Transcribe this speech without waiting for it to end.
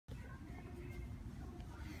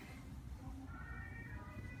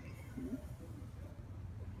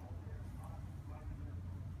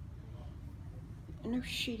know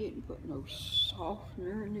she didn't put no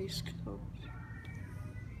softener in these clothes.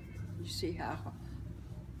 You see how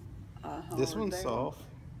This hard one's they are? soft.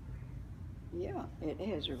 Yeah, it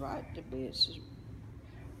has a right to be.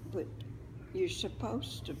 But you're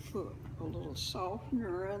supposed to put a little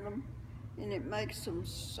softener in them, and it makes them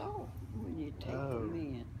soft when you take Oh. them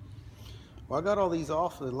in. Well, I got all these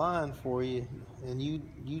off the line for you, and you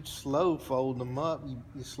slow folding them up.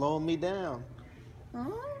 You slowing me down.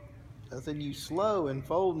 Huh? I said you slow in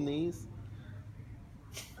folding these.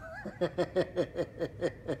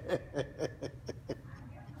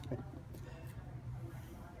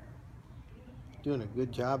 Doing a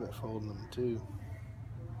good job at folding them too.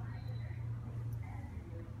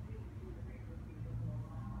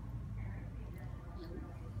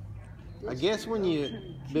 I This guess one when goes you in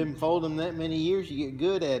the been kitchen. folding them that many years, you get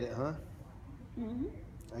good at it, huh? Hmm.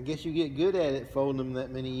 I guess you get good at it folding them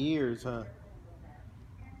that many years, huh?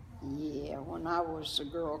 Yeah, when I was a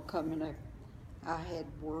girl coming up, I had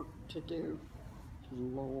work to do.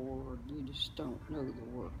 Lord, you just don't know the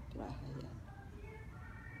work that I had.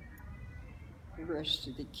 The rest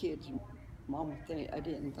of the kids, Mama, I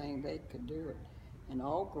didn't think they could do it. And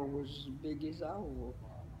Olga was as big as I was,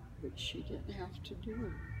 but she didn't have to do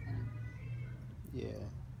anything. Yeah.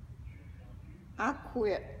 I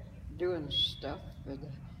quit doing stuff for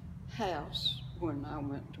the house when I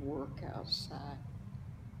went to work outside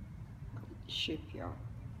the shipyard.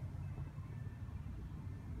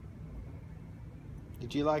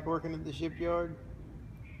 Did you like working at the shipyard?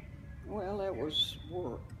 Well, it was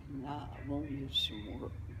work, and I wanted some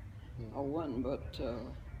work. Yeah. I wasn't but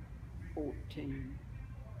 14,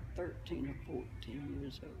 13 or 14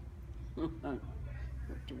 years old. I went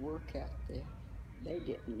to work out there. They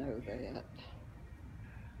didn't know that.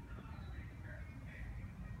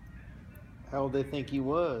 How old they think you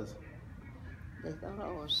was? They thought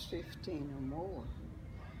I was 15 or more.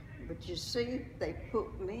 But you see, they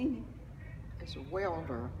put me as a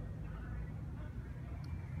welder.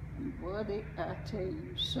 And buddy, I tell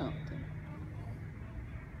you something.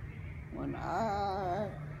 When I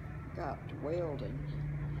got to welding,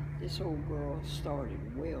 this old girl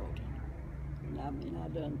started welding. And I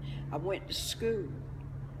mean, I went to school,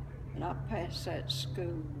 and I passed that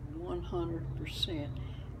school 100%.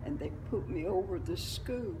 And they put me over the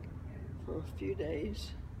school for a few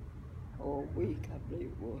days, or a week, I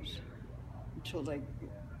believe it was, until they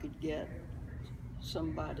could get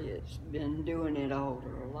somebody that's been doing it all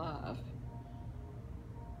their life.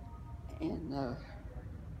 And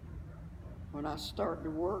when I started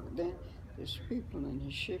to work, then there's people in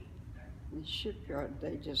the shipyard.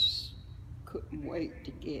 They just couldn't wait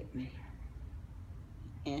to get me.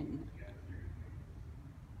 And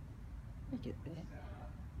look at that.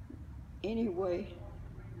 Anyway,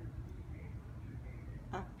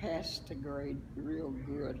 I passed the grade real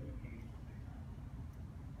good.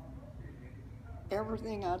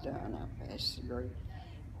 Everything I done, I passed the grade.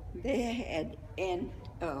 They had, and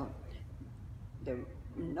the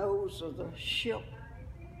nose of the ship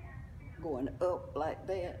going up like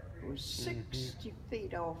that was 60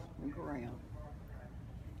 feet off the ground.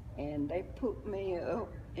 And they put me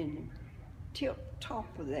up in the tip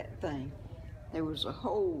top of that thing. There was a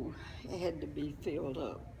hole, it had to be filled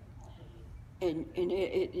up. And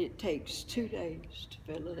it takes 2 days to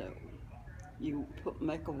fill it up. You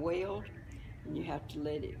make a weld, and you have to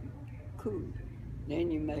let it cool.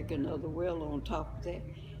 Then you make another weld on top of that,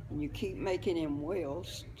 and you keep making them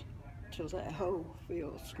welds till that hole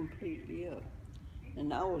fills completely up.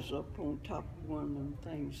 And I was up on top of one of them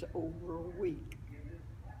things over a week.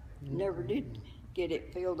 Never did get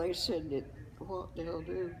it filled. They said that what they'll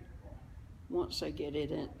do, once they get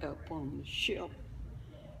it up on the ship,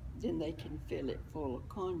 then they can fill it full of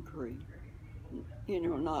concrete. You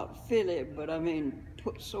know, not fill it, but I mean,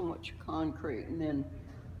 put so much concrete and then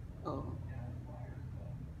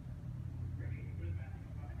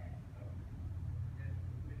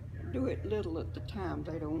do it little at the time.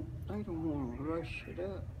 They don't want to rush it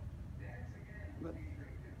up. But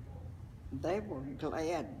they were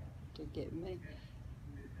glad to get me.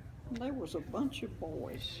 There was a bunch of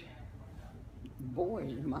boys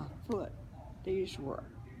my foot. These were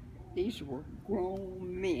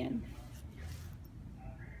grown men.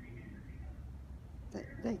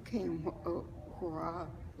 They came up where I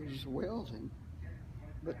was welding,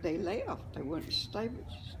 but they left. They wouldn't stay but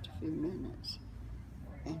just a few minutes.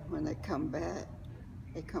 And when they come back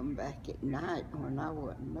at night when I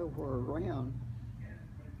wasn't nowhere around,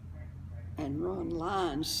 and run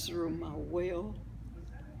lines through my weld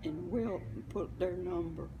and put their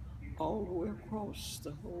number all the way across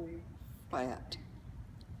the whole flat.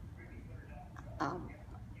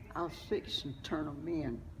 I was fixing to turn them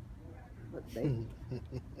in, but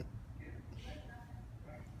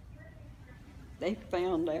they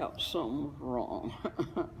found out something was wrong.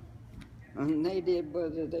 And they did,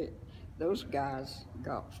 whether those guys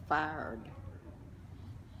got fired.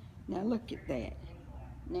 Now look at that.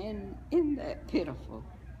 And isn't that pitiful?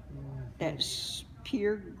 That's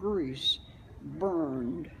pure grease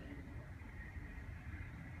burned.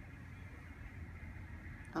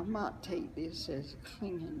 I might take this as a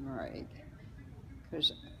cleaning rag,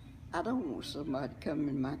 because I don't want somebody to come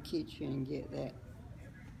in my kitchen and get that.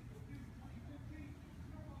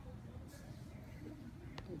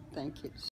 I think it's